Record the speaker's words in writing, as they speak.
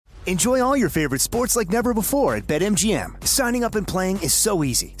Enjoy all your favorite sports like never before at BetMGM. Signing up and playing is so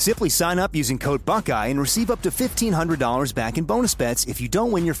easy. Simply sign up using code Buckeye and receive up to $1,500 back in bonus bets if you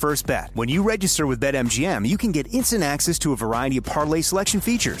don't win your first bet. When you register with BetMGM, you can get instant access to a variety of parlay selection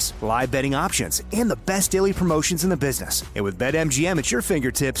features, live betting options, and the best daily promotions in the business. And with BetMGM at your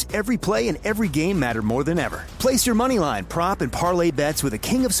fingertips, every play and every game matter more than ever. Place your moneyline, prop, and parlay bets with the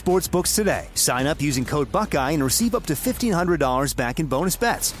king of sportsbooks today. Sign up using code Buckeye and receive up to $1,500 back in bonus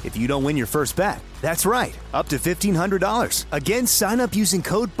bets if you don't win your first bet. That's right, up to $1,500. Again, sign up using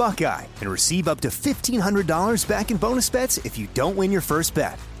code Buckeye and receive up to $1,500 back in bonus bets if you don't win your first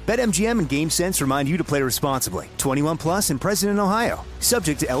bet. BetMGM and GameSense remind you to play responsibly. 21 plus and present in Ohio.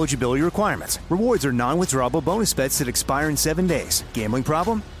 Subject to eligibility requirements. Rewards are non-withdrawable bonus bets that expire in 7 days. Gambling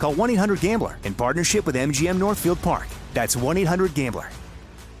problem? Call 1-800-GAMBLER in partnership with MGM Northfield Park. That's 1-800-GAMBLER.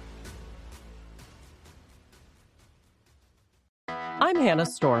 I'm Hannah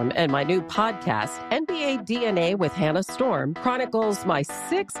Storm, and my new podcast, NBA DNA with Hannah Storm, chronicles my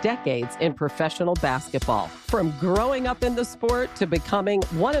 6 decades in professional basketball. From growing up in the sport to becoming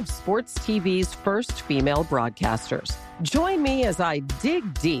one of sports TV's first female broadcasters. Join me as I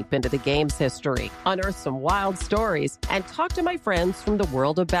dig deep into the game's history, unearth some wild stories, and talk to my friends from the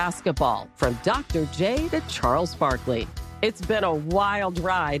world of basketball, from Dr. J to Charles Barkley. It's been a wild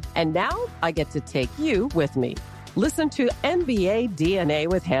ride, and now I get to take you with me. Listen to NBA DNA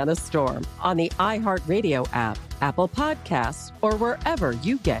with Hannah Storm on the iHeartRadio app, Apple Podcasts, or wherever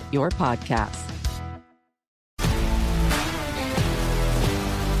you get your podcasts.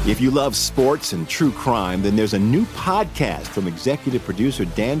 If you love sports and true crime, then there's a new podcast from executive producer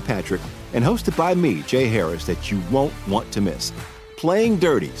Dan Patrick and hosted by me, Jay Harris, that you won't want to miss. Playing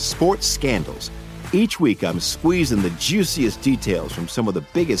Dirty: Sports Scandals. Each week, I'm squeezing the juiciest details from some of the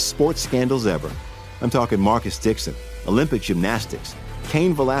biggest sports scandals ever. I'm talking Marcus Dixon, Olympic gymnastics,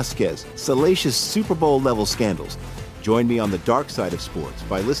 Cain Velasquez, salacious Super Bowl-level scandals. Join me on the dark side of sports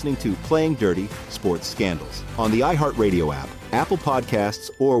by listening to Playing Dirty: Sports Scandals on the iHeartRadio app, Apple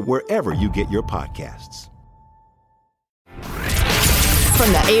Podcasts, or wherever you get your podcasts.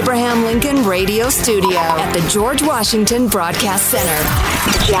 From the Abraham Lincoln Radio Studio at the George Washington Broadcast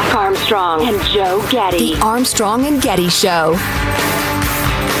Center, Jack Armstrong and Joe Getty. The Armstrong and Getty Show.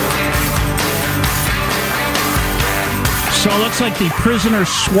 So it looks like the prisoner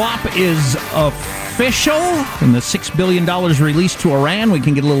swap is official, and the $6 billion released to Iran. We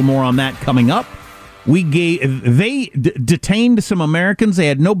can get a little more on that coming up. They detained some Americans they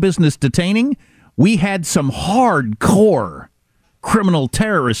had no business detaining. We had some hardcore criminal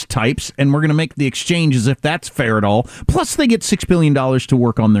terrorist types, and we're going to make the exchange as if that's fair at all. Plus, they get $6 billion to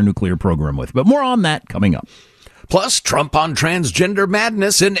work on their nuclear program with. But more on that coming up. Plus, Trump on transgender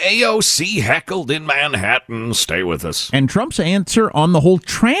madness and AOC heckled in Manhattan. Stay with us. And Trump's answer on the whole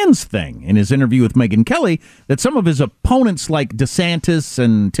trans thing in his interview with Megyn Kelly that some of his opponents like DeSantis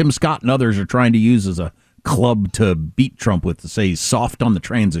and Tim Scott and others are trying to use as a club to beat Trump with, to say he's soft on the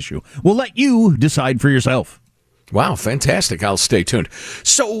trans issue. We'll let you decide for yourself. Wow, fantastic. I'll stay tuned.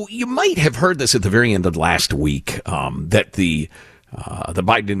 So you might have heard this at the very end of last week, that the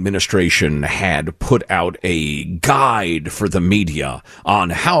Biden administration had put out a guide for the media on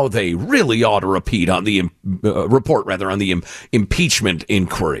how they really ought to report on the impeachment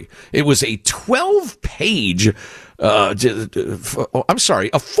inquiry. It was a 12-page, a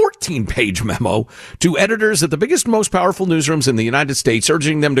 14-page memo to editors at the biggest, most powerful newsrooms in the United States,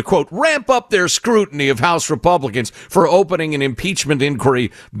 urging them to, quote, ramp up their scrutiny of House Republicans for opening an impeachment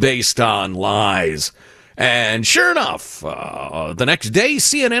inquiry based on lies. And sure enough, the next day,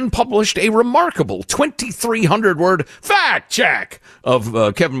 CNN published a remarkable 2,300-word fact check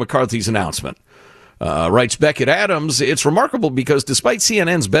of Kevin McCarthy's announcement. Writes Beckett Adams, it's remarkable because despite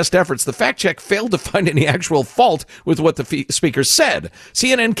CNN's best efforts, the fact check failed to find any actual fault with what the speaker said.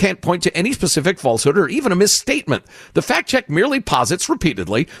 CNN can't point to any specific falsehood or even a misstatement. The fact check merely posits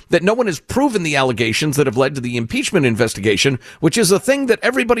repeatedly that no one has proven the allegations that have led to the impeachment investigation, which is a thing that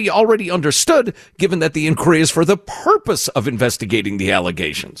everybody already understood, given that the inquiry is for the purpose of investigating the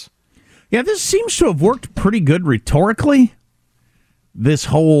allegations. Yeah, this seems to have worked pretty good rhetorically. This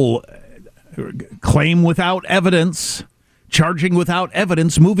whole claim without evidence, charging without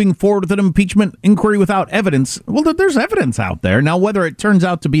evidence, moving forward with an impeachment inquiry without evidence. Well, there's evidence out there. Now, whether it turns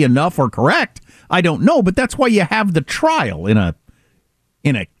out to be enough or correct, I don't know, but that's why you have the trial in a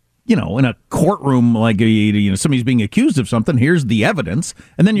courtroom, like somebody's being accused of something. Here's the evidence,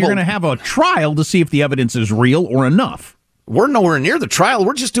 and then you're going to have a trial to see if the evidence is real or enough. We're nowhere near the trial.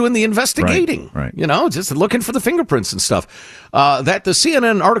 We're just doing the investigating, right. Just looking for the fingerprints and stuff. That the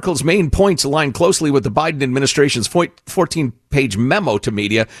CNN article's main points align closely with the Biden administration's 14-page memo to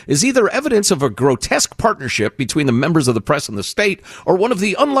media is either evidence of a grotesque partnership between the members of the press and the state or one of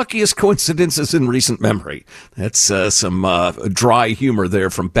the unluckiest coincidences in recent memory. That's some dry humor there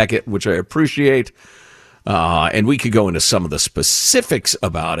from Beckett, which I appreciate. And we could go into some of the specifics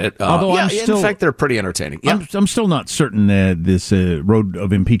about it. Although in fact, they're pretty entertaining. Yeah. I'm still not certain that this road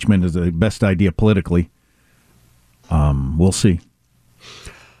of impeachment is the best idea politically. We'll see.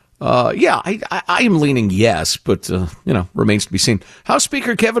 I am leaning yes, but, remains to be seen. House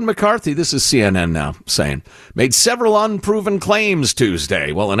Speaker Kevin McCarthy, this is CNN now, saying, made several unproven claims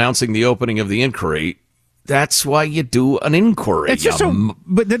Tuesday while announcing the opening of the inquiry. That's why you do an inquiry. It's just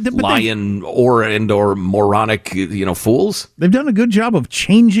lying or moronic, fools. They've done a good job of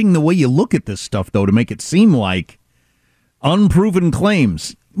changing the way you look at this stuff, though, to make it seem like unproven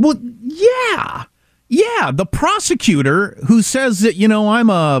claims. Well, yeah. The prosecutor who says that, I'm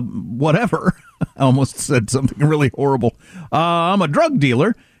a whatever, I almost said something really horrible. I'm a drug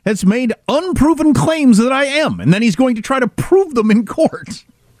dealer, has made unproven claims that I am, and then he's going to try to prove them in court.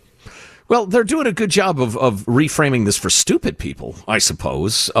 Well, they're doing a good job of reframing this for stupid people, I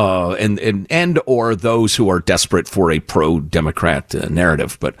suppose, and or those who are desperate for a pro-Democrat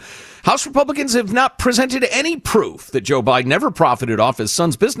narrative. But House Republicans have not presented any proof that Joe Biden ever profited off his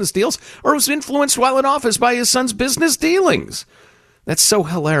son's business deals or was influenced while in office by his son's business dealings. That's so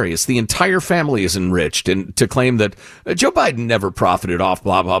hilarious. The entire family is enriched, and to claim that Joe Biden never profited off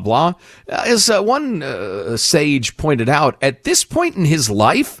blah, blah, blah. As one sage pointed out, at this point in his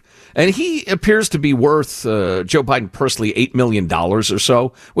life, and he appears to be worth, Joe Biden personally, $8 million or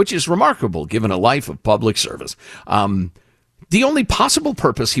so, which is remarkable given a life of public service. The only possible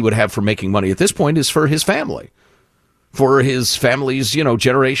purpose he would have for making money at this point is for his family. For his family's,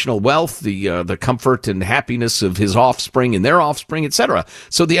 generational wealth, the comfort and happiness of his offspring and their offspring, etc.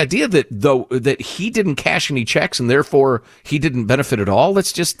 So the idea that he didn't cash any checks and therefore he didn't benefit at all,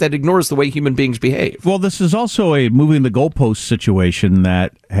 that ignores the way human beings behave. Well, this is also a moving the goalpost situation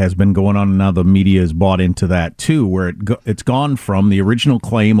that has been going on, and now the media has bought into that too, where it's gone from the original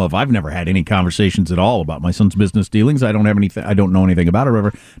claim of I've never had any conversations at all about my son's business dealings. I don't have anything. I don't know anything about it.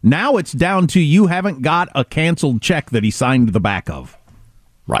 Whatever. Now it's down to you haven't got a canceled check that he signed the back of.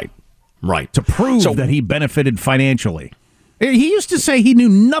 Right. To prove that he benefited financially. He used to say he knew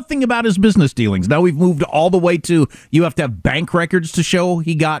nothing about his business dealings. Now we've moved all the way to you have to have bank records to show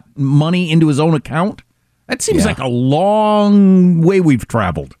he got money into his own account. That seems like a long way we've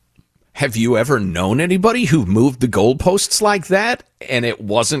traveled. Have you ever known anybody who moved the goalposts like that and it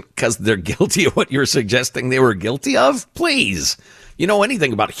wasn't because they're guilty of what you're suggesting they were guilty of? Please. You know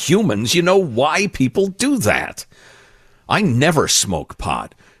anything about humans, you know why people do that. I never smoke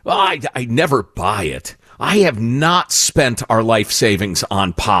pot. I never buy it. I have not spent our life savings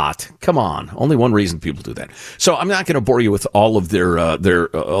on pot. Come on. Only one reason people do that. So I'm not going to bore you with all of their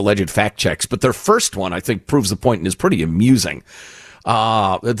alleged fact checks, but their first one, I think, proves the point and is pretty amusing.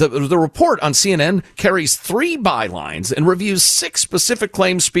 The report on CNN carries 3 bylines and reviews 6 specific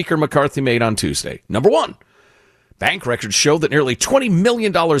claims Speaker McCarthy made on Tuesday. Number 1. Bank records show that nearly $20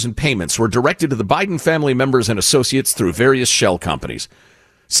 million in payments were directed to the Biden family members and associates through various shell companies.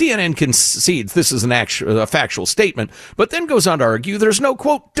 CNN concedes this is a factual statement, but then goes on to argue there's no,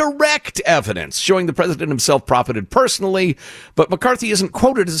 quote, direct evidence showing the president himself profited personally, but McCarthy isn't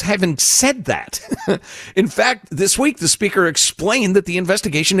quoted as having said that. In fact, this week, the speaker explained that the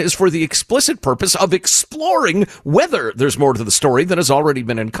investigation is for the explicit purpose of exploring whether there's more to the story than has already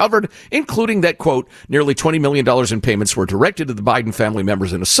been uncovered, including that, quote, nearly $20 million in payments were directed to the Biden family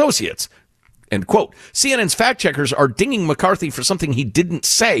members and associates. End quote. CNN's fact checkers are dinging McCarthy for something he didn't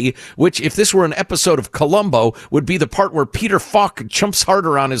say, which, if this were an episode of Columbo, would be the part where Peter Falk chumps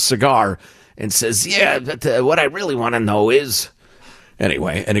harder on his cigar and says, yeah, but what I really want to know is...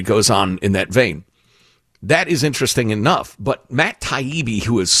 Anyway, and it goes on in that vein. That is interesting enough, but Matt Taibbi,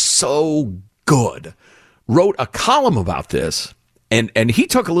 who is so good, wrote a column about this, and he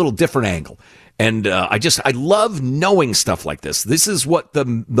took a little different angle. And I love knowing stuff like this. This is what the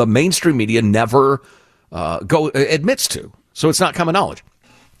mainstream media never admits to. So it's not common knowledge.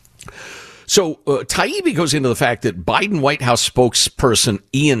 So Taibbi goes into the fact that Biden White House spokesperson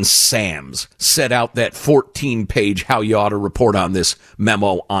Ian Sams set out that 14-page how you ought to report on this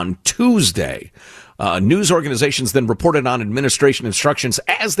memo on Tuesday. News organizations then reported on administration instructions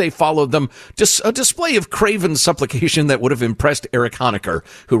as they followed them, a display of craven supplication that would have impressed Erich Honecker,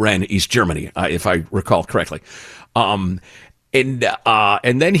 who ran East Germany, if I recall correctly. And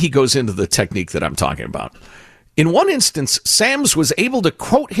then he goes into the technique that I'm talking about. In one instance, Sams was able to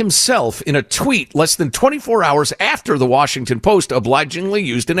quote himself in a tweet less than 24 hours after the Washington Post obligingly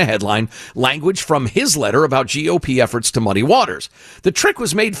used in a headline language from his letter about GOP efforts to muddy waters. The trick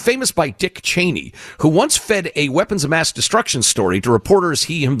was made famous by Dick Cheney, who once fed a weapons of mass destruction story to reporters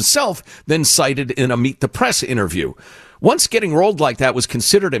he himself then cited in a Meet the Press interview. Once getting rolled like that was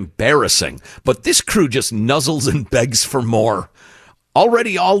considered embarrassing, but this crew just nuzzles and begs for more.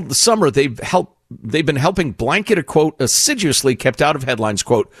 Already all the summer, they've been helping blanket a quote assiduously kept out of headlines,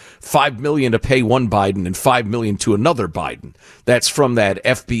 quote, $5 million to pay one Biden and $5 million to another Biden. That's from that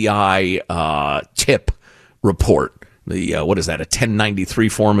FBI tip report. What is that, a 1093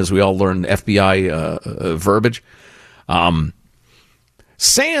 form, as we all learn FBI verbiage?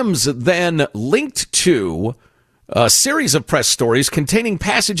 Sams then linked to a series of press stories containing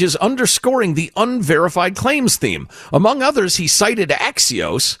passages underscoring the unverified claims theme. Among others, he cited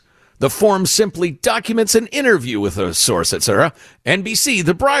Axios. The form simply documents an interview with a source, etc. NBC,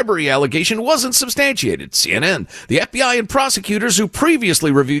 the bribery allegation wasn't substantiated. CNN, the FBI and prosecutors who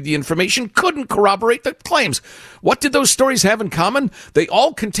previously reviewed the information couldn't corroborate the claims. What did those stories have in common? They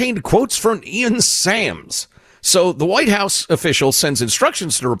all contained quotes from Ian Sams. So the White House official sends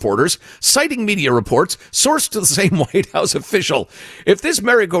instructions to reporters, citing media reports, sourced to the same White House official. If this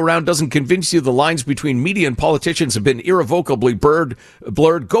merry-go-round doesn't convince you the lines between media and politicians have been irrevocably blurred,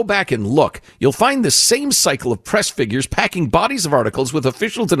 go back and look. You'll find the same cycle of press figures packing bodies of articles with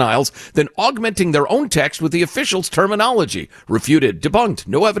official denials, then augmenting their own text with the official's terminology. Refuted, debunked,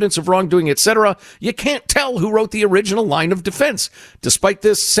 no evidence of wrongdoing, etc. You can't tell who wrote the original line of defense. Despite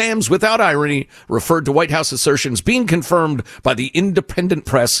this, Sams, without irony, referred to White House assertions being confirmed by the independent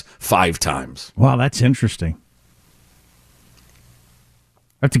press 5 times. Wow, that's interesting.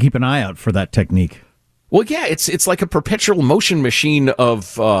 I have to keep an eye out for that technique. Well, yeah, it's like a perpetual motion machine of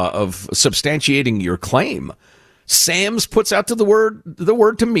substantiating your claim. Sams puts out to the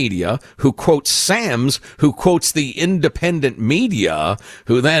word to media, who quotes Sams, who quotes the independent media,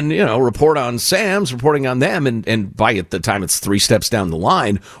 who then, report on Sams, reporting on them, and by the time it's 3 steps down the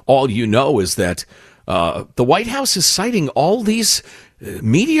line, all you know is that the White House is citing all these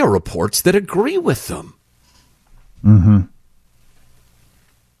media reports that agree with them. Mm-hmm.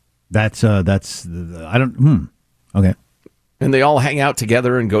 Okay. And they all hang out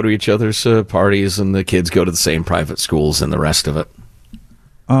together and go to each other's parties, and the kids go to the same private schools and the rest of it.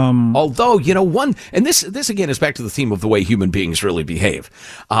 Although, and this again is back to the theme of the way human beings really behave.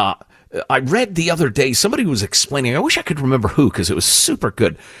 I read the other day, somebody was explaining, I wish I could remember who, because it was super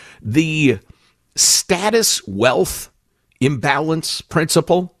good, the status wealth imbalance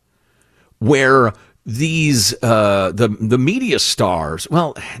principle, where these the media stars,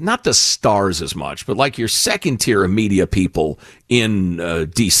 well, not the stars as much, but like your second tier of media people in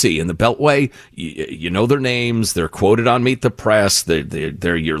DC in the Beltway, you know their names, they're quoted on Meet the Press,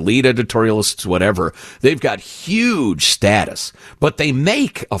 they're your lead editorialists, whatever. They've got huge status, but they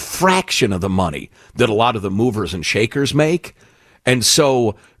make a fraction of the money that a lot of the movers and shakers make. And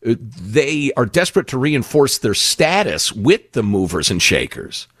so they are desperate to reinforce their status with the movers and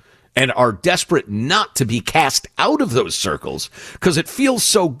shakers, and are desperate not to be cast out of those circles because it feels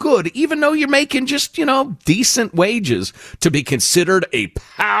so good, even though you're making just, decent wages, to be considered a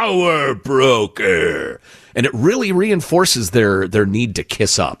power broker. And it really reinforces their need to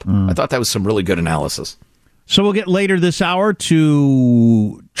kiss up. I thought that was some really good analysis. So we'll get later this hour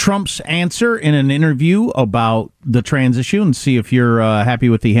to Trump's answer in an interview about the trans issue and see if you're happy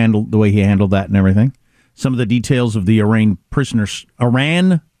with the way he handled that and everything. Some of the details of the Iran prisoner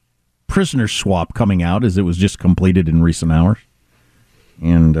swap coming out as it was just completed in recent hours.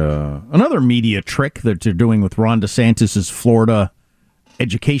 And another media trick that they're doing with Ron DeSantis' Florida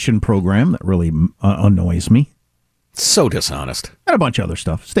education program that really annoys me. So dishonest. And a bunch of other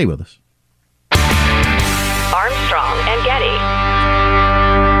stuff. Stay with us. Armstrong and Getty.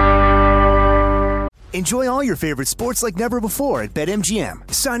 Enjoy all your favorite sports like never before at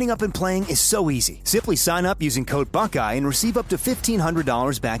BetMGM. Signing up and playing is so easy. Simply sign up using code Buckeye and receive up to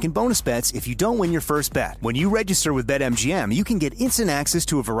 $1,500 back in bonus bets if you don't win your first bet. When you register with BetMGM, you can get instant access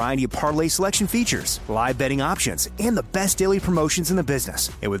to a variety of parlay selection features, live betting options, and the best daily promotions in the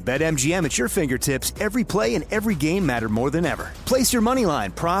business. And with BetMGM at your fingertips, every play and every game matter more than ever. Place your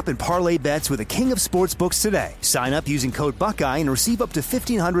moneyline, prop, and parlay bets with the king of sportsbooks today. Sign up using code Buckeye and receive up to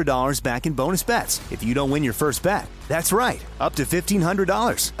 $1,500 back in bonus bets if you don't win your first bet. That's right, up to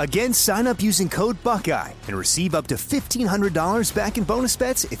 $1,500. Again, sign up using code Buckeye and receive up to $1,500 back in bonus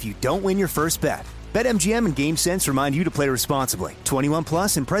bets if you don't win your first bet. BetMGM and GameSense remind you to play responsibly. 21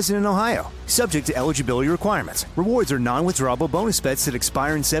 plus and present in Ohio. Subject to eligibility requirements. Rewards are non-withdrawable bonus bets that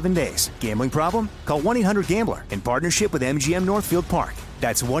expire in 7 days. Gambling problem? Call 1-800-GAMBLER in partnership with MGM Northfield Park.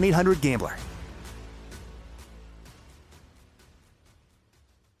 That's 1-800-GAMBLER.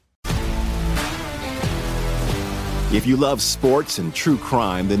 If you love sports and true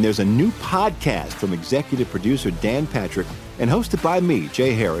crime, then there's a new podcast from executive producer Dan Patrick and hosted by me,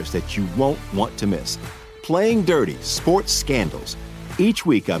 Jay Harris, that you won't want to miss. Playing Dirty: Sports Scandals. Each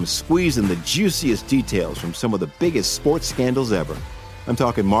week, I'm squeezing the juiciest details from some of the biggest sports scandals ever. I'm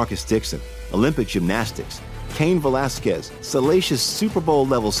talking Marcus Dixon, Olympic gymnastics, Cain Velasquez, salacious Super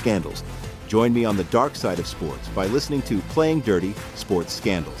Bowl-level scandals. Join me on the dark side of sports by listening to Playing Dirty: Sports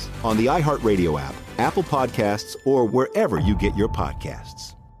Scandals on the iHeartRadio app, Apple Podcasts, or wherever you get your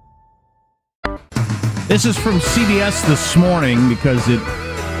podcasts. This is from CBS this morning because it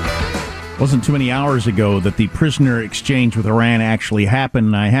wasn't too many hours ago that the prisoner exchange with Iran actually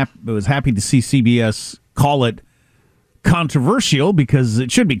happened. I was happy to see CBS call it controversial, because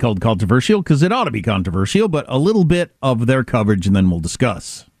it should be called controversial because it ought to be controversial, but a little bit of their coverage and then we'll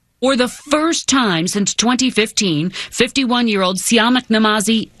discuss. For the first time since 2015, 51-year-old Siam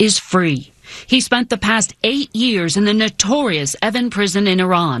Namazi is free. He spent the past 8 years in the notorious Evin prison in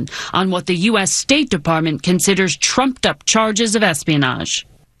Iran on what the U.S. State Department considers trumped-up charges of espionage.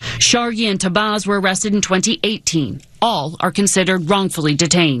 Shargi and Tabaz were arrested in 2018. All are considered wrongfully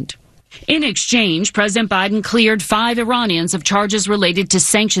detained. In exchange, President Biden cleared 5 Iranians of charges related to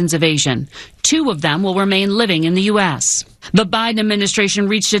sanctions evasion. 2 of them will remain living in the U.S. The Biden administration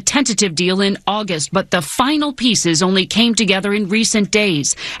reached a tentative deal in August, but the final pieces only came together in recent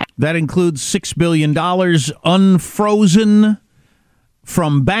days. That includes $6 billion unfrozen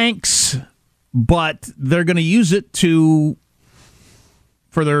from banks, but they're going to use it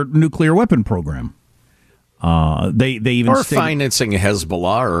for their nuclear weapon program. They even financing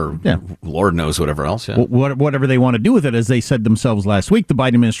Hezbollah or Lord knows whatever else. Yeah. Whatever they want to do with it, as they said themselves last week. The Biden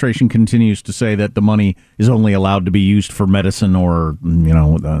administration continues to say that the money is only allowed to be used for medicine or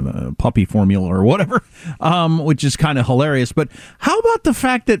puppy formula or whatever, which is kind of hilarious. But how about the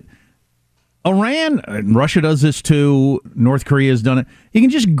fact that Iran, and Russia does this too, North Korea has done it. You can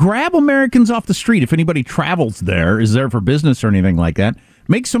just grab Americans off the street if anybody travels there, is there for business or anything like that,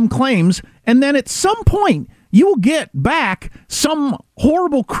 make some claims, and then at some point you will get back some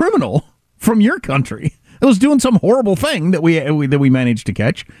horrible criminal from your country that was doing some horrible thing that we managed to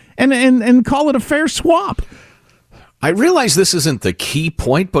catch, and call it a fair swap. I realize this isn't the key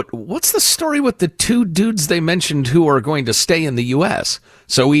point, but what's the story with the 2 dudes they mentioned who are going to stay in the U.S.?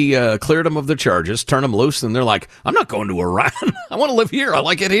 So we cleared them of the charges, turned them loose, and they're like, I'm not going to Iran. I want to live here. I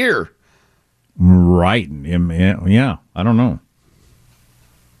like it here. Right. Yeah. I don't know.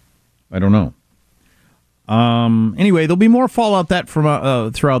 Anyway, there'll be more fallout that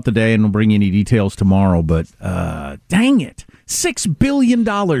from throughout the day, and we'll bring you any details tomorrow. But dang it, $6 billion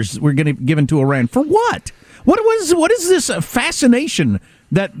we're going to give to Iran for what? What is this fascination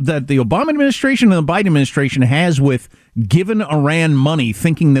that the Obama administration and the Biden administration has with giving Iran money,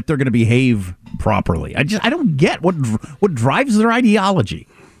 thinking that they're going to behave properly? I don't get what drives their ideology.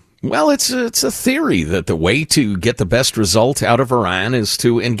 Well, it's a theory that the way to get the best result out of Iran is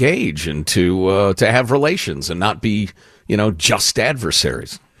to engage and to have relations and not be, just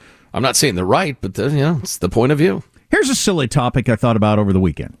adversaries. I'm not saying they're right, but it's the point of view. Here's a silly topic I thought about over the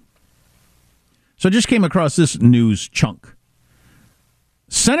weekend. So I just came across this news chunk.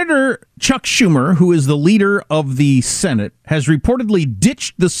 Senator Chuck Schumer, who is the leader of the Senate, has reportedly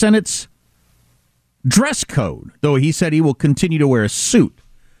ditched the Senate's dress code, though he said he will continue to wear a suit.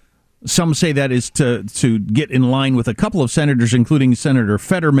 Some say that is to get in line with a couple of senators, including Senator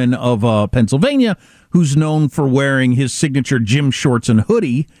Fetterman of Pennsylvania, who's known for wearing his signature gym shorts and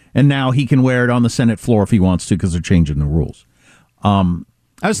hoodie, and now he can wear it on the Senate floor if he wants to because they're changing the rules.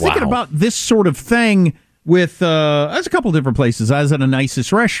 I was thinking about this sort of thing with there's a couple of different places. I was at a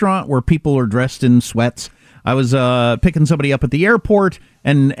nicest restaurant where people are dressed in sweats. I was picking somebody up at the airport,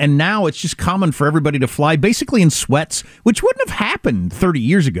 and now it's just common for everybody to fly basically in sweats, which wouldn't have happened 30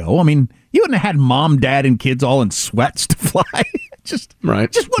 years ago. I mean, you wouldn't have had mom, dad, and kids all in sweats to fly. just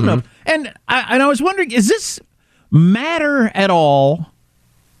wouldn't have. And I was wondering, does this matter at all?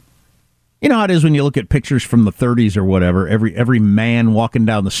 You know how it is when you look at pictures from the 30s or whatever. Every man walking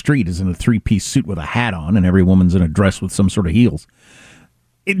down the street is in a 3-piece suit with a hat on, and every woman's in a dress with some sort of heels.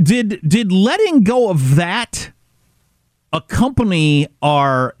 Did letting go of that accompany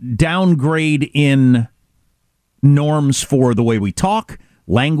our downgrade in norms for the way we talk,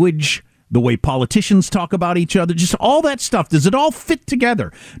 language, the way politicians talk about each other, just all that stuff? Does it all fit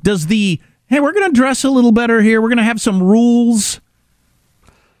together? Does the hey, we're going to dress a little better here. We're going to have some rules.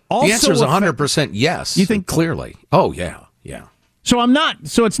 Also, the answer is 100% yes. You think clearly? Oh, yeah. So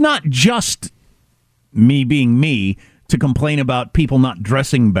it's not just me being me to complain about people not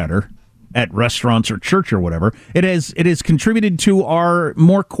dressing better at restaurants or church or whatever. It has contributed to our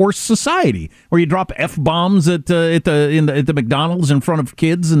more coarse society where you drop F-bombs at the McDonald's in front of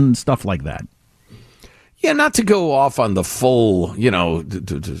kids and stuff like that. Yeah, not to go off on the full,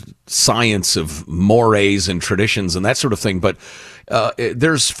 science of mores and traditions and that sort of thing, but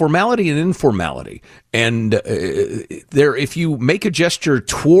there's formality and informality. And if you make a gesture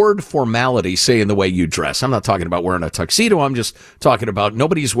toward formality, say in the way you dress, I'm not talking about wearing a tuxedo, I'm just talking about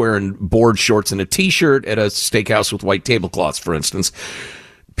nobody's wearing board shorts and a T-shirt at a steakhouse with white tablecloths, for instance.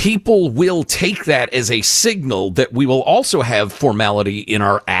 People will take that as a signal that we will also have formality in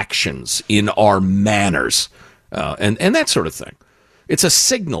our actions, in our manners, and that sort of thing. It's a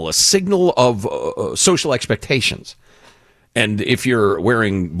signal of social expectations. And if you're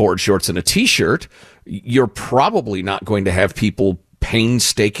wearing board shorts and a T-shirt, you're probably not going to have people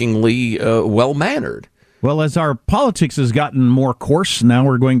painstakingly well-mannered. Well, as our politics has gotten more coarse, now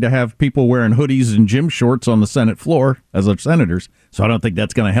we're going to have people wearing hoodies and gym shorts on the Senate floor as our senators. So I don't think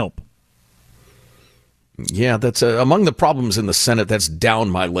that's going to help. Yeah, that's among the problems in the Senate. That's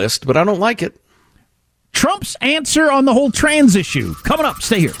down my list, but I don't like it. Trump's answer on the whole trans issue. Coming up,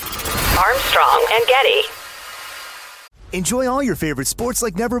 stay here. Armstrong and Getty. Enjoy all your favorite sports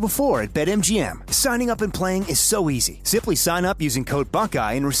like never before at BetMGM. Signing up and playing is so easy. Simply sign up using code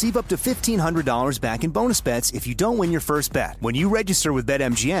Buckeye and receive up to $1,500 back in bonus bets if you don't win your first bet. When you register with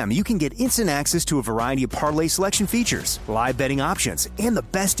BetMGM, you can get instant access to a variety of parlay selection features, live betting options, and the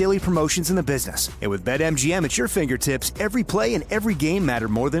best daily promotions in the business. And with BetMGM at your fingertips, every play and every game matter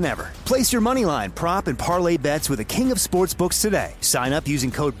more than ever. Place your moneyline, prop, and parlay bets with the king of sportsbooks today. Sign up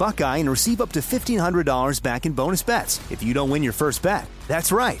using code Buckeye and receive up to $1,500 back in bonus bets if you don't win your first bet.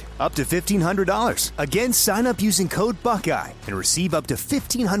 That's right, up to $1,500. Again, sign up using code Buckeye and receive up to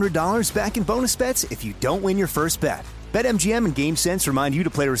 $1,500 back in bonus bets if you don't win your first bet. BetMGM and GameSense remind you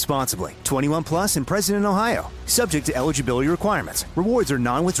to play responsibly. 21 plus and present in Ohio. Subject to eligibility requirements. Rewards are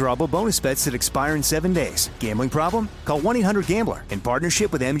non-withdrawable bonus bets that expire in 7 days. Gambling problem? Call 1-800-GAMBLER in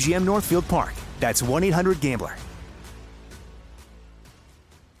partnership with MGM Northfield Park. That's 1-800-GAMBLER.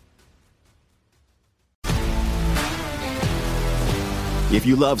 If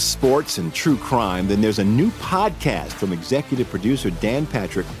you love sports and true crime, then there's a new podcast from executive producer Dan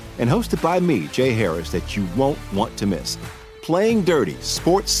Patrick and hosted by me, Jay Harris, that you won't want to miss. Playing Dirty: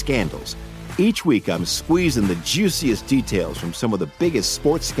 Sports Scandals. Each week, I'm squeezing the juiciest details from some of the biggest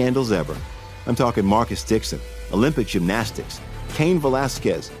sports scandals ever. I'm talking Marcus Dixon, Olympic gymnastics, Cain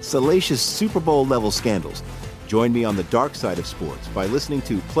Velasquez, salacious Super Bowl-level scandals. Join me on the dark side of sports by listening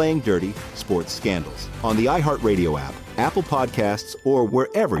to Playing Dirty: Sports Scandals on the iHeartRadio app, Apple Podcasts, or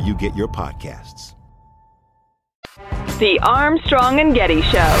wherever you get your podcasts. The Armstrong and Getty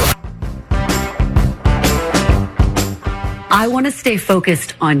Show. I want to stay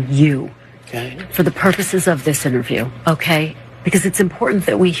focused on you for the purposes of this interview, okay? Because it's important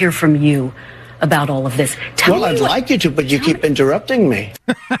that we hear from you about all of this. Well, I'd like you to, but you keep interrupting me.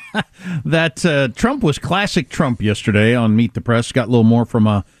 That Trump was classic Trump yesterday on Meet the Press. Got a little more from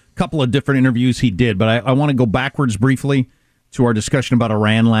a couple of different interviews he did, but I want to go backwards briefly to our discussion about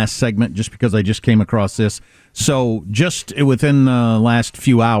Iran last segment, just because I just came across this. So just within the last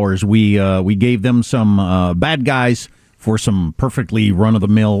few hours, we gave them some bad guys for some perfectly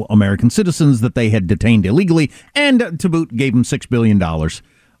run-of-the-mill American citizens that they had detained illegally, and to boot gave them $6 billion.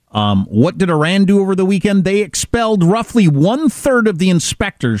 What did Iran do over the weekend? They expelled roughly 1/3 of the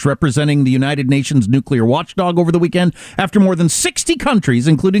inspectors representing the United Nations nuclear watchdog over the weekend after more than 60 countries,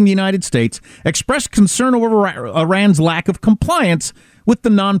 including the United States, expressed concern over Iran's lack of compliance with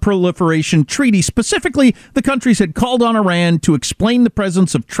the Non-Proliferation Treaty. Specifically, the countries had called on Iran to explain the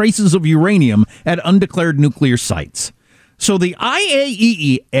presence of traces of uranium at undeclared nuclear sites. So the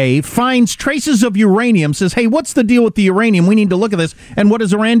IAEA finds traces of uranium, says, hey, what's the deal with the uranium? We need to look at this. And what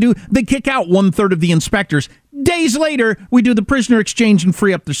does Iran do? They kick out 1/3 of the inspectors. Days later, we do the prisoner exchange and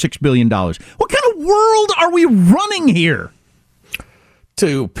free up their $6 billion. What kind of world are we running here?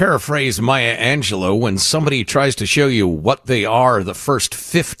 To paraphrase Maya Angelou, when somebody tries to show you what they are the first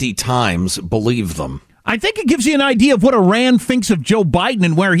 50 times, believe them. I think it gives you an idea of what Iran thinks of Joe Biden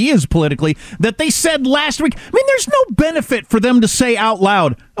and where he is politically, that they said last week. I mean, there's no benefit for them to say out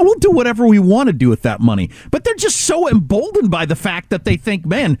loud, oh, we'll do whatever we want to do with that money. But they're just so emboldened by the fact that they think,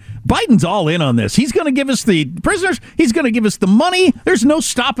 man, Biden's all in on this. He's going to give us the prisoners. He's going to give us the money. There's no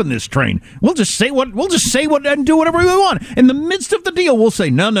stopping this train. We'll just say what and do whatever we want. In the midst of the deal, we'll say,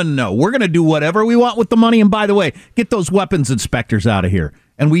 no. We're going to do whatever we want with the money. And by the way, get those weapons inspectors out of here.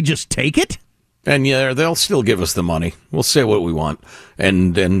 And we just take it? And yeah, they'll still give us the money. We'll say what we want.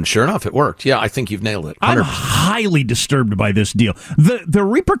 And sure enough, it worked. Yeah, I think you've nailed it. 100%. I'm highly disturbed by this deal. The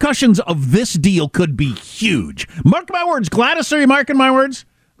repercussions of this deal could be huge. Mark my words. Gladys, are you marking my words?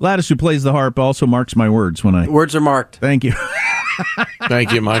 Gladys, who plays the harp, also marks my words when I... Words are marked. Thank you.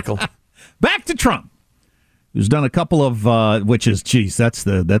 Thank you, Michael. Back to Trump, who's done a couple of, which is, geez, that's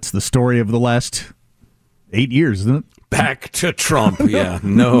the story of the last 8 years, isn't it? Back to Trump, yeah.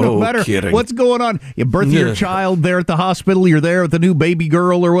 No matter kidding. What's going on? You birth your child there at the hospital, you're there with the new baby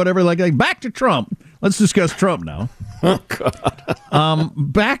girl or whatever, like back to Trump. Let's discuss Trump now. Oh, God.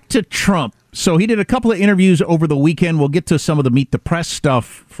 Back to Trump. So he did a couple of interviews over the weekend. We'll get to some of the Meet the Press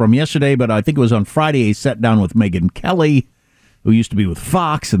stuff from yesterday, but I think it was on Friday he sat down with Megyn Kelly, who used to be with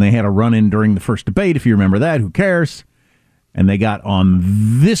Fox, and they had a run-in during the first debate, if you remember that. Who cares? And they got on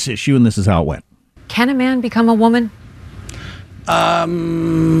this issue, and this is how it went. Can a man become a woman?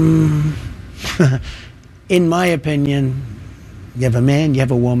 In my opinion, you have a man, you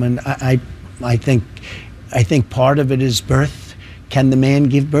have a woman. I think part of it is birth. Can the man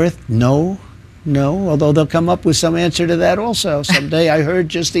give birth? No. Although they'll come up with some answer to that also someday. I heard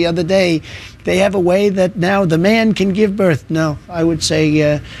just the other day they have a way that now the man can give birth. No, I would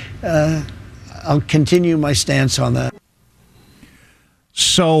say I'll continue my stance on that.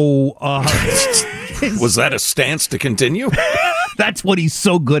 So, was that a stance to continue? That's what he's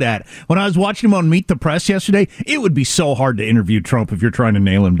so good at. When I was watching him on Meet the Press yesterday, it would be so hard to interview Trump if you're trying to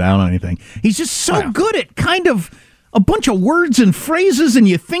nail him down on anything. He's just so good at kind of a bunch of words and phrases, and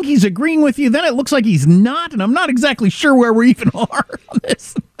you think he's agreeing with you, then it looks like he's not, and I'm not exactly sure where we even are on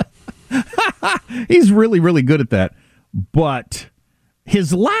this. He's really, really good at that. But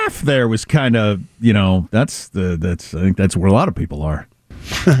his laugh there was kind of, I think that's where a lot of people are.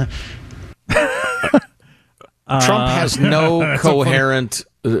 Trump has no coherent.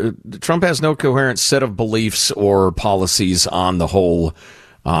 Trump has no coherent set of beliefs or policies on the whole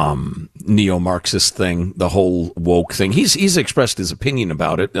neo-Marxist thing, the whole woke thing. He's expressed his opinion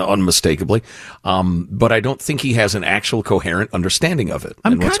about it unmistakably, but I don't think he has an actual coherent understanding of it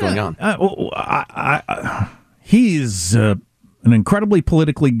and what's going on. He's an incredibly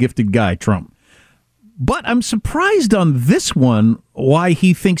politically gifted guy, Trump. But I'm surprised on this one why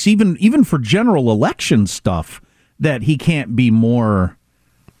he thinks even for general election stuff that he can't be more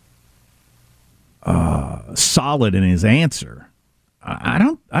solid in his answer. I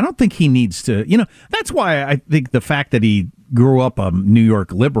don't think he needs to. That's why I think the fact that he grew up a New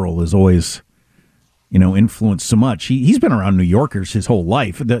York liberal is always influenced so much. He's been around New Yorkers his whole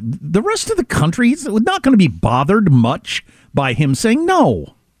life. The rest of the country is not going to be bothered much by him saying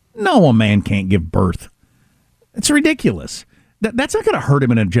no, a man can't give birth. It's ridiculous. That's not going to hurt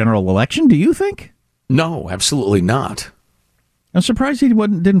him in a general election, do you think? No, absolutely not. I'm surprised he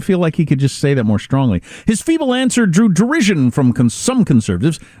didn't feel like he could just say that more strongly. His feeble answer drew derision from some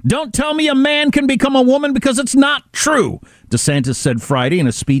conservatives. Don't tell me a man can become a woman because it's not true, DeSantis said Friday in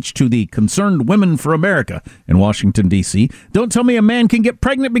a speech to the Concerned Women for America in Washington, D.C. Don't tell me a man can get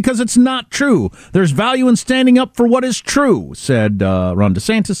pregnant because it's not true. There's value in standing up for what is true, said Ron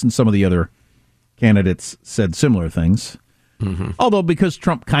DeSantis, and some of the other candidates said similar things. Mm-hmm. Although because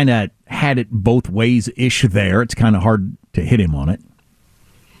Trump kind of had it both ways-ish there, it's kind of hard to hit him on it.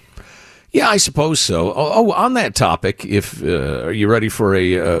 Yeah, I suppose so. Oh, on that topic, if are you ready for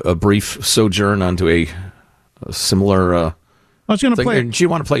a brief sojourn onto a similar I was going to play. Do you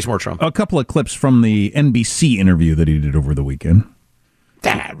want to play some more Trump? A couple of clips from the NBC interview that he did over the weekend.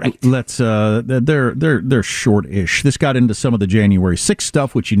 Right. Let's. They're short-ish. This got into some of the January 6th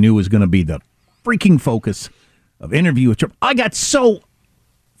stuff, which you knew was going to be the freaking focus of interview with Trump. I got so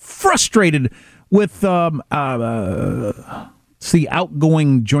frustrated with the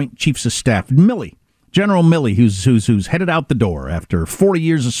outgoing Joint Chiefs of Staff, General Milley, who's headed out the door after 40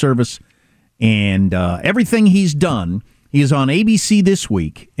 years of service, and everything he's done. He is on ABC this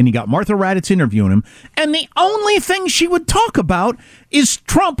week, and he got Martha Raddatz interviewing him, and the only thing she would talk about is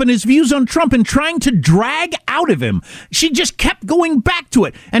Trump and his views on Trump and trying to drag out of him. She just kept going back to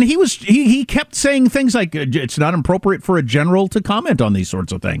it, and he kept saying things like, it's not appropriate for a general to comment on these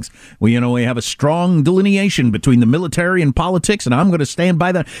sorts of things. Well, we have a strong delineation between the military and politics, and I'm going to stand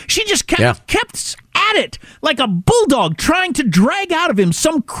by that. She just kept at it like a bulldog, trying to drag out of him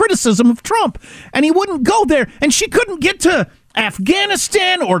some criticism of Trump. And he wouldn't go there. And she couldn't get to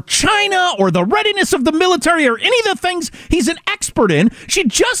Afghanistan or China or the readiness of the military or any of the things he's an expert in. She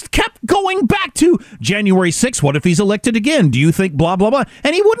just kept going back to January 6th. What if he's elected again? Do you think blah, blah, blah?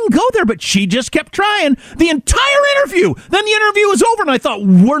 And he wouldn't go there, but she just kept trying the entire interview. Then the interview was over, and I thought,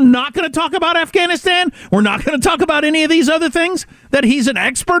 we're not going to talk about Afghanistan? We're not going to talk about any of these other things that he's an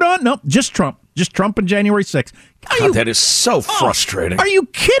expert on? No, just Trump. Just Trump and January 6th. God, that is so frustrating. Are you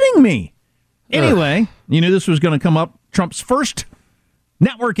kidding me? Anyway, you knew this was going to come up. Trump's first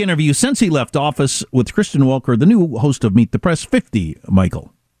network interview since he left office with Kristen Welker, the new host of Meet the Press 50,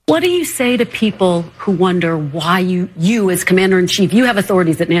 Michael. What do you say to people who wonder why you as commander-in-chief, you have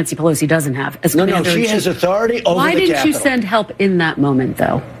authorities that Nancy Pelosi doesn't have as commander-in-chief? No, she has authority over Why the didn't Capitol. you send help in that moment,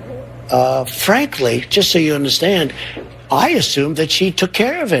 though? Frankly, just so you understand, I assumed that she took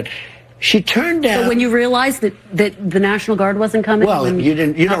care of it. She turned down... So when you realized that the National Guard wasn't coming? Well, you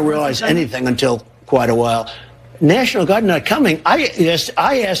don't realize anything until quite a while. National Guard not coming.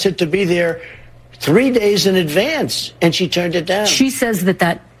 I asked it to be there 3 days in advance, and she turned it down. She says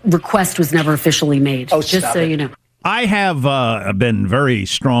that request was never officially made. Oh, just so you know. I have been very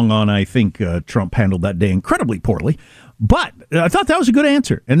strong on, I think Trump handled that day incredibly poorly, but I thought that was a good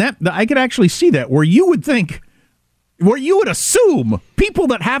answer. And that I could actually see that where you would think, where you would assume people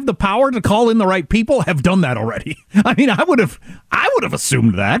that have the power to call in the right people have done that already. I mean, I would have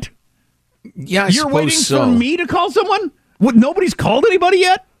assumed that. Yeah, You're waiting for me to call someone? Nobody's called anybody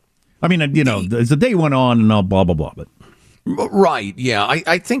yet? I mean, as the day went on and all blah, blah, blah. But. Right, yeah.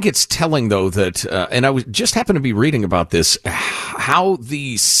 I think it's telling, though, that, and I just happened to be reading about this, how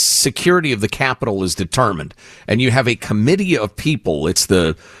the security of the Capitol is determined. And you have a committee of people. It's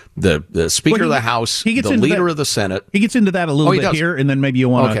the Speaker of the House, the leader of the Senate. He gets into that a little bit here, and then maybe you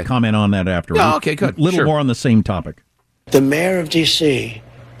want to comment on that after. Yeah, okay, good. A little more on the same topic. The mayor of D.C.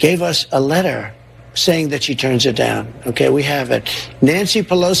 gave us a letter saying that she turns it down. Okay, we have it. Nancy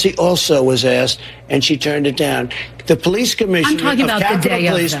Pelosi also was asked, and she turned it down. The police commissioner I'm talking about Capitol the day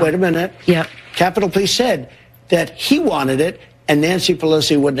Police, of, though. wait a minute. Yep. Capitol Police said that he wanted it, and Nancy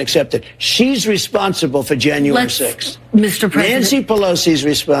Pelosi wouldn't accept it. She's responsible for January 6th. Mr. President. Nancy Pelosi's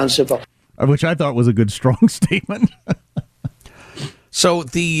responsible. Which I thought was a good, strong statement. So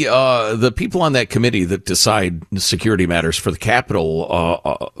the people on that committee that decide security matters for the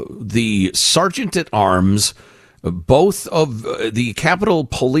Capitol, the sergeant at arms, both of the Capitol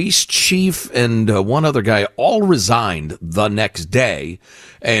Police chief and one other guy all resigned the next day.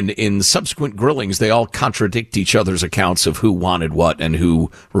 And in subsequent grillings, they all contradict each other's accounts of who wanted what and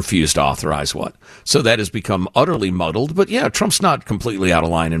who refused to authorize what. So that has become utterly muddled. But yeah, Trump's not completely out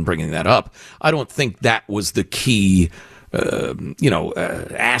of line in bringing that up. I don't think that was the key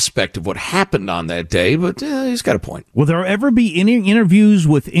aspect of what happened on that day, but he's got a point. Will there ever be any interviews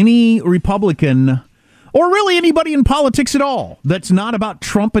with any Republican or really anybody in politics at all that's not about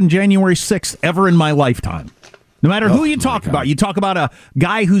Trump and January 6th ever in my lifetime? No matter who you talk about. You talk about a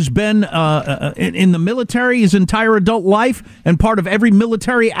guy who's been in the military his entire adult life and part of every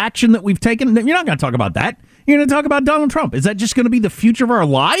military action that we've taken. You're not going to talk about that. You're going to talk about Donald Trump. Is that just going to be the future of our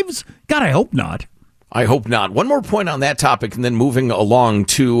lives? God, I hope not. I hope not. One more point on that topic, and then moving along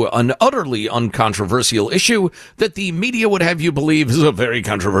to an utterly uncontroversial issue that the media would have you believe is a very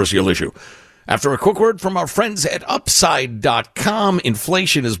controversial issue. After a quick word from our friends at Upside.com,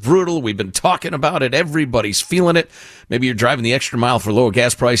 inflation is brutal. We've been talking about it. Everybody's feeling it. Maybe you're driving the extra mile for lower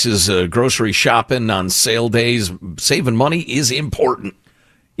gas prices, grocery shopping on sale days. Saving money is important.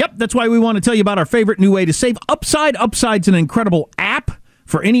 Yep, that's why we want to tell you about our favorite new way to save. Upside. Upside's an incredible app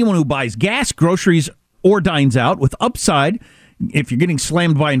for anyone who buys gas, groceries, or dines out. With Upside, if you're getting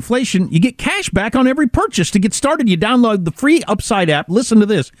slammed by inflation, you get cash back on every purchase. To get started, you download the free Upside app. Listen to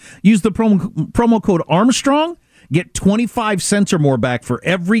this. Use the promo code Armstrong. Get 25 cents or more back for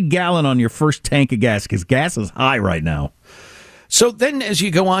every gallon on your first tank of gas, because gas is high right now. So then as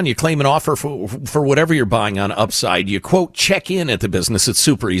you go on, you claim an offer for whatever you're buying on Upside. You, quote, check in at the business. It's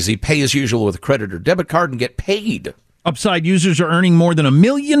super easy. Pay as usual with a credit or debit card and get paid. Upside users are earning more than $1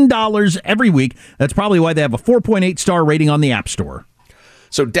 million every week. That's probably why they have a 4.8 star rating on the App Store.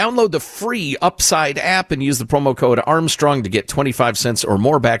 So download the free Upside app and use the promo code Armstrong to get 25 cents or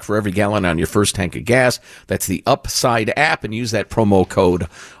more back for every gallon on your first tank of gas. That's the Upside app, and use that promo code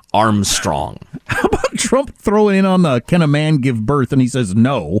Armstrong. How about Trump throwing in on the can a man give birth? And he says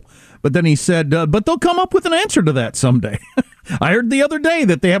no. But then he said, but they'll come up with an answer to that someday. I heard the other day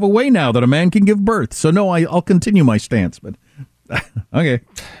that they have a way now that a man can give birth. So, no, I'll continue my stance. But, okay,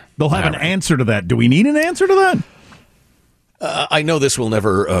 they'll have an answer to that. Do we need an answer to that? I know this will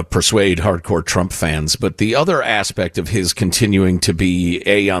never persuade hardcore Trump fans, but the other aspect of his continuing to be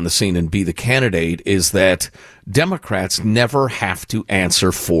A, on the scene, and B, the candidate, is that Democrats never have to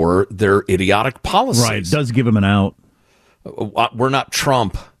answer for their idiotic policies. Right, it does give him an out. We're not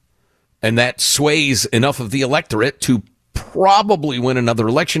Trump, and that sways enough of the electorate to probably win another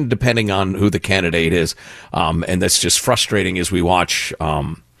election, depending on who the candidate is. And that's just frustrating as we watch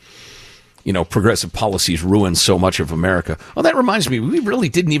progressive policies ruin so much of America. Oh, that reminds me, we really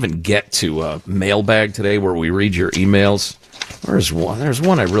didn't even get to mailbag today where we read your emails. There's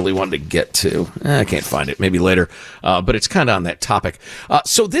one I really wanted to get to. I can't find it. Maybe later. But it's kind of on that topic.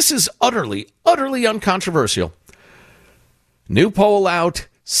 So this is utterly, utterly uncontroversial. New poll out.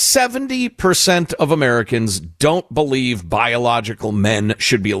 70% of Americans don't believe biological men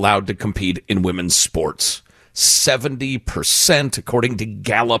should be allowed to compete in women's sports. 70%, according to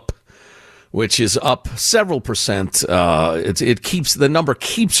Gallup, which is up several percent. The number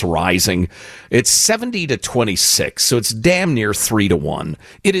keeps rising. It's 70-26, so it's damn near 3-1.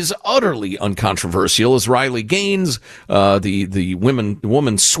 It is utterly uncontroversial as Riley Gaines, the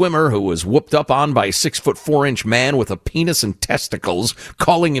woman swimmer who was whooped up on by a 6'4" man with a penis and testicles,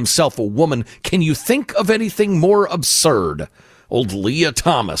 calling himself a woman. Can you think of anything more absurd? Old Leah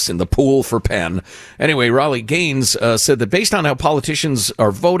Thomas in the pool for Penn. Anyway, Riley Gaines said that based on how politicians are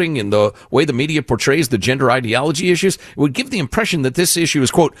voting and the way the media portrays the gender ideology issues, it would give the impression that this issue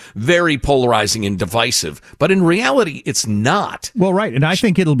is, quote, very polarizing and divisive. But in reality, it's not. Well, right. And I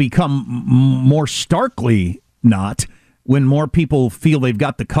think it'll become more starkly not when more people feel they've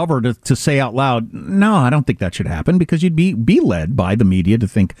got the cover to say out loud, no, I don't think that should happen, because you'd be led by the media to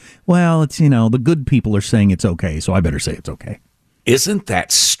think, well, it's, the good people are saying it's okay, so I better say it's okay. Isn't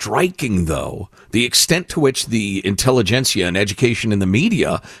that striking, though? The extent to which the intelligentsia and education in the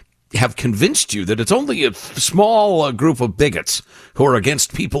media have convinced you that it's only a small group of bigots who are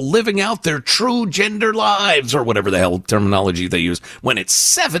against people living out their true gender lives, or whatever the hell terminology they use, when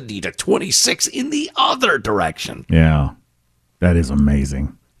it's 70-26 in the other direction. Yeah, that is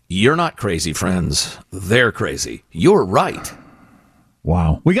amazing. You're not crazy, friends. They're crazy. You're right.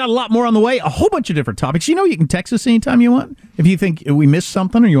 Wow. We got a lot more on the way, a whole bunch of different topics. You can text us anytime you want if you think we missed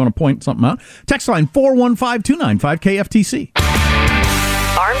something or you want to point something out. Text line 415-295-KFTC.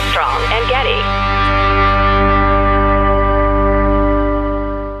 Armstrong and Getty.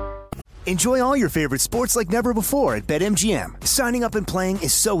 Enjoy all your favorite sports like never before at BetMGM. Signing up and playing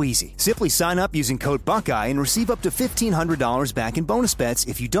is so easy. Simply sign up using code Buckeye and receive up to $1,500 back in bonus bets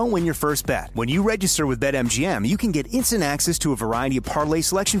if you don't win your first bet. When you register with BetMGM, you can get instant access to a variety of parlay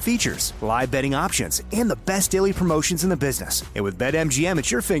selection features, live betting options, and the best daily promotions in the business. And with BetMGM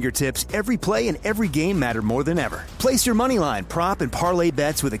at your fingertips, every play and every game matter more than ever. Place your moneyline, prop, and parlay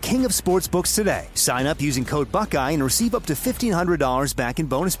bets with the king of sportsbooks today. Sign up using code Buckeye and receive up to $1,500 back in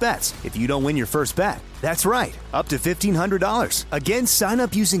bonus bets if you don't win your first bet. That's right, up to $1,500. Again, sign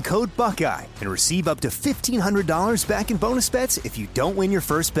up using code Buckeye and receive up to $1,500 back in bonus bets if you don't win your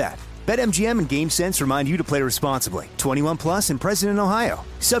first bet. BetMGM and GameSense remind you to play responsibly. 21 plus and present in Ohio.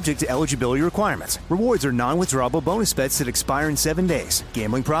 Subject to eligibility requirements. Rewards are non-withdrawable bonus bets that expire in 7 days.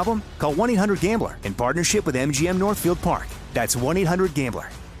 Gambling problem? Call 1-800-GAMBLER in partnership with MGM Northfield Park. That's 1-800-GAMBLER.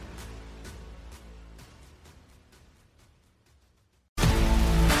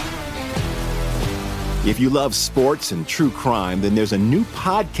 If you love sports and true crime, then there's a new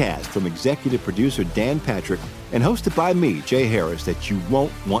podcast from executive producer Dan Patrick and hosted by me, Jay Harris, that you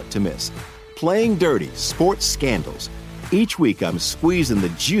won't want to miss. Playing Dirty: Sports Scandals. Each week, I'm squeezing the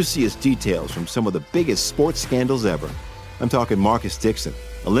juiciest details from some of the biggest sports scandals ever. I'm talking Marcus Dixon,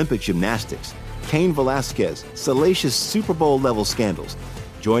 Olympic gymnastics, Cain Velasquez, salacious Super Bowl-level scandals.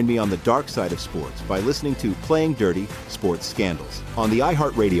 Join me on the dark side of sports by listening to Playing Dirty: Sports Scandals on the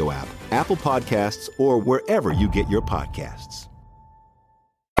iHeartRadio app, Apple Podcasts, or wherever you get your podcasts.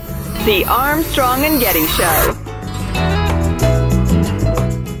 The Armstrong and Getty Show.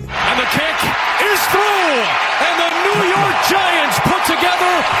 And the kick is through! And the New York Giants put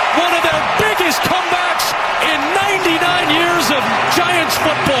together one of their biggest comebacks in 99 years of Giants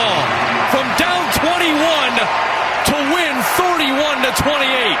football. From down 21 to win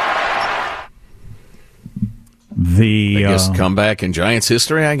 31-28. The biggest comeback in Giants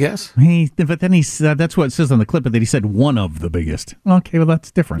history, I guess. But then he said, that's what it says on the clip, but then he said one of the biggest. Okay, well,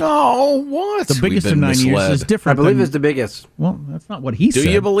 that's different. No, what? The biggest in 9 years is different. I believe it's the biggest. Well, that's not what he said. Do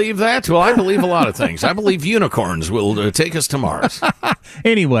you believe that? Well, I believe a lot of things. I believe unicorns will take us to Mars.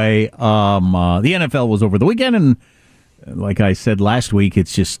 Anyway, the NFL was over the weekend, and like I said last week,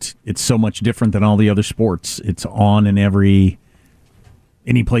 it's so much different than all the other sports. It's on in every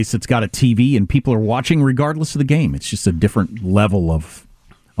any place that's got a TV and people are watching regardless of the game. It's just a different level of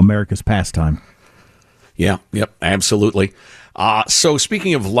America's pastime. Yeah, yep, absolutely. So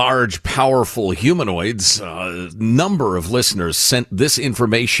speaking of large, powerful humanoids, a number of listeners sent this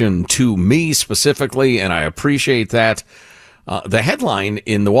information to me specifically, and I appreciate that. The headline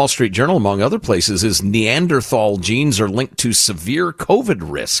in the Wall Street Journal, among other places, is Neanderthal genes are linked to severe COVID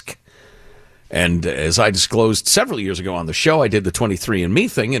risk. And as I disclosed several years ago on the show, I did the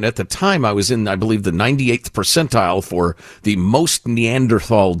 23andMe thing, and at the time I was in, I believe, the 98th percentile for the most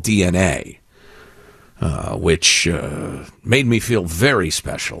Neanderthal DNA, which made me feel very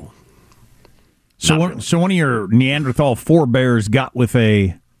special. So one of your Neanderthal forebears got with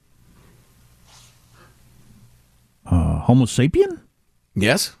a Homo sapien?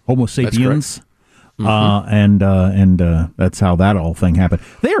 Yes. Homo sapiens. And that's how that whole thing happened.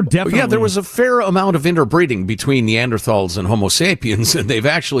 They are definitely... Yeah, there was a fair amount of interbreeding between Neanderthals and Homo sapiens, and they've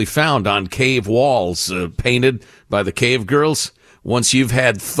actually found on cave walls painted by the cave girls, once you've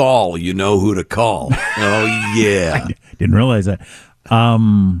had Thal, you know who to call. Oh, yeah. I didn't realize that.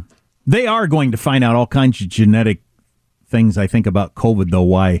 They are going to find out all kinds of genetic things, I think, about COVID, though,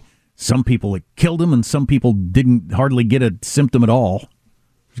 why some people it killed them and some people didn't hardly get a symptom at all.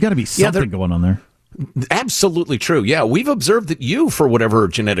 There's got to be something going on there. Absolutely true. Yeah, we've observed that you, for whatever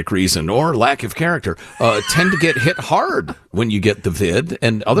genetic reason or lack of character, tend to get hit hard when you get the vid,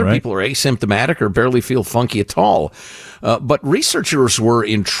 and other people are asymptomatic or barely feel funky at all. But researchers were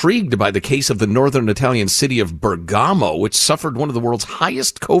intrigued by the case of the northern Italian city of Bergamo, which suffered one of the world's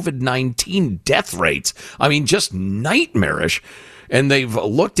highest COVID-19 death rates. I mean, just nightmarish. And they've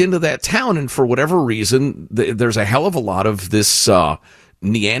looked into that town, and for whatever reason, there's a hell of a lot of this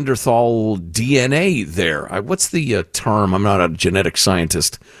Neanderthal DNA there. What's the term? I'm not a genetic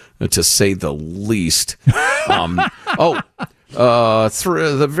scientist, to say the least. The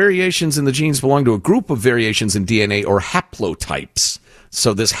variations in the genes belong to a group of variations in DNA or haplotypes.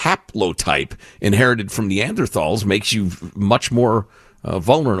 So this haplotype inherited from Neanderthals makes you much more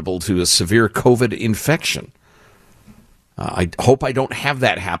vulnerable to a severe COVID infection. I hope I don't have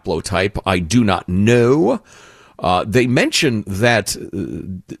that haplotype. I do not know. They mention that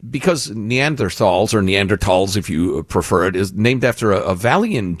because Neanderthals, or Neanderthals if you prefer it, is named after a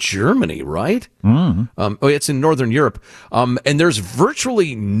valley in Germany, right? It's in Northern Europe. And there's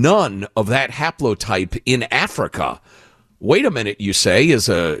virtually none of that haplotype in Africa. Wait a minute, you say, as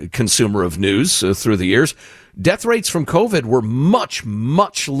a consumer of news through the years. Death rates from COVID were much,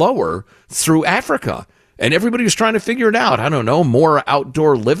 much lower through Africa. And everybody was trying to figure it out. I don't know, more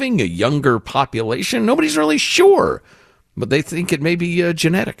outdoor living, a younger population. Nobody's really sure. But they think it may be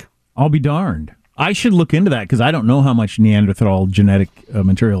genetic. I'll be darned. I should look into that because I don't know how much Neanderthal genetic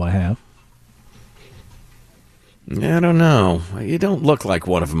material I have. I don't know. You don't look like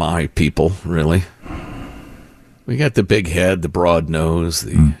one of my people, really. We got the big head, the broad nose,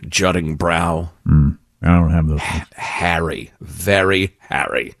 the jutting brow. I don't have those. Hairy. Very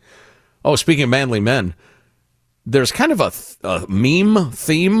hairy. Oh, speaking of manly men, there's kind of a meme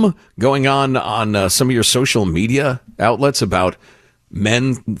theme going on some of your social media outlets about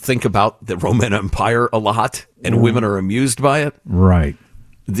men think about the Roman Empire a lot and women are amused by it. Right.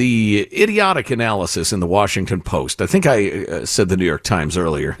 The idiotic analysis in the Washington Post, I think I said the New York Times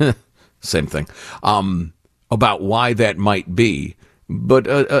earlier, same thing, about why that might be. But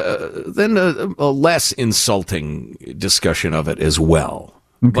then a less insulting discussion of it as well.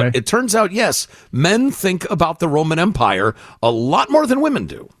 Okay. But it turns out, yes, men think about the Roman Empire a lot more than women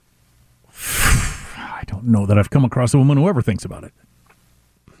do. I don't know that I've come across a woman who ever thinks about it.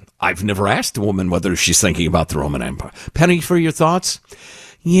 I've never asked a woman whether she's thinking about the Roman Empire. Penny, for your thoughts?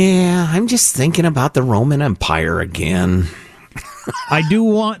 Yeah, I'm just thinking about the Roman Empire again. I do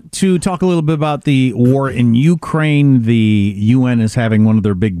want to talk a little bit about the war in Ukraine. The UN is having one of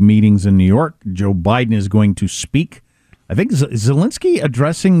their big meetings in New York. Joe Biden is going to speak. I think Zelensky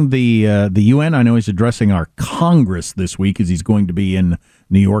addressing the UN. I know he's addressing our Congress this week as he's going to be in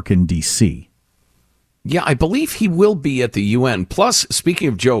New York and D.C. Yeah, I believe he will be at the UN. Plus, speaking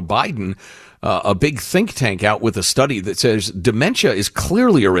of Joe Biden, a big think tank out with a study that says dementia is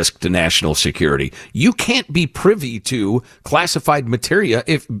clearly a risk to national security. You can't be privy to classified material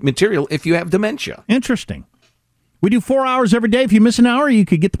if you have dementia. Interesting. We do 4 hours every day. If you miss an hour, you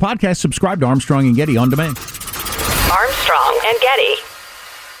could get the podcast. Subscribe to Armstrong and Getty on demand. Armstrong and Getty.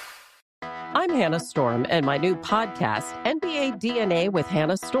 I'm Hannah Storm, and my new podcast, NBA DNA with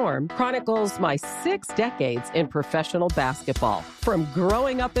Hannah Storm, chronicles my 6 decades in professional basketball. From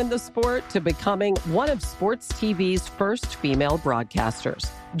growing up in the sport to becoming one of sports TV's first female broadcasters.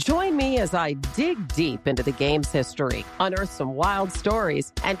 Join me as I dig deep into the game's history, unearth some wild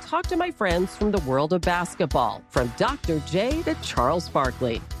stories, and talk to my friends from the world of basketball, from Dr. J to Charles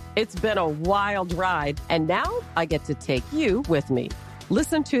Barkley. It's been a wild ride, and now I get to take you with me.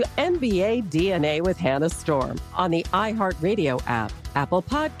 Listen to NBA DNA with Hannah Storm on the iHeartRadio app, Apple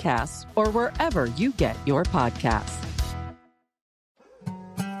Podcasts, or wherever you get your podcasts.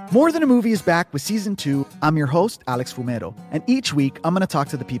 More Than a Movie is back with Season 2. I'm your host, Alex Fumero, and each week I'm going to talk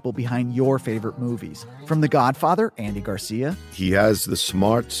to the people behind your favorite movies. From The Godfather, Andy Garcia. He has the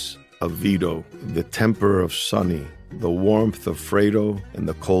smarts of Vito, the temper of Sonny, the warmth of Fredo, and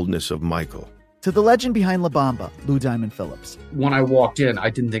the coldness of Michael. To the legend behind La Bamba, Lou Diamond Phillips. When I walked in,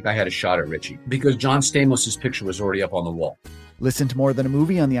 I didn't think I had a shot at Richie because John Stamos' picture was already up on the wall. Listen to More Than a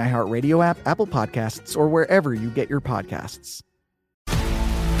Movie on the iHeartRadio app, Apple Podcasts, or wherever you get your podcasts.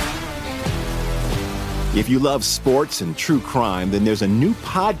 If you love sports and true crime, then there's a new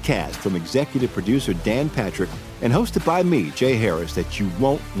podcast from executive producer Dan Patrick and hosted by me, Jay Harris, that you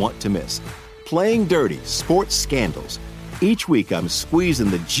won't want to miss. Playing Dirty: Sports Scandals. Each week, I'm squeezing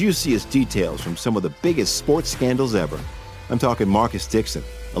the juiciest details from some of the biggest sports scandals ever. I'm talking Marcus Dixon,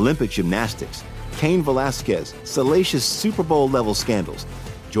 Olympic gymnastics, Cain Velasquez, salacious Super Bowl-level scandals.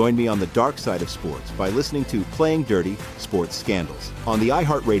 Join me on the dark side of sports by listening to Playing Dirty: Sports Scandals on the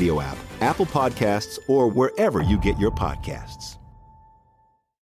iHeartRadio app, Apple Podcasts, or wherever you get your podcasts.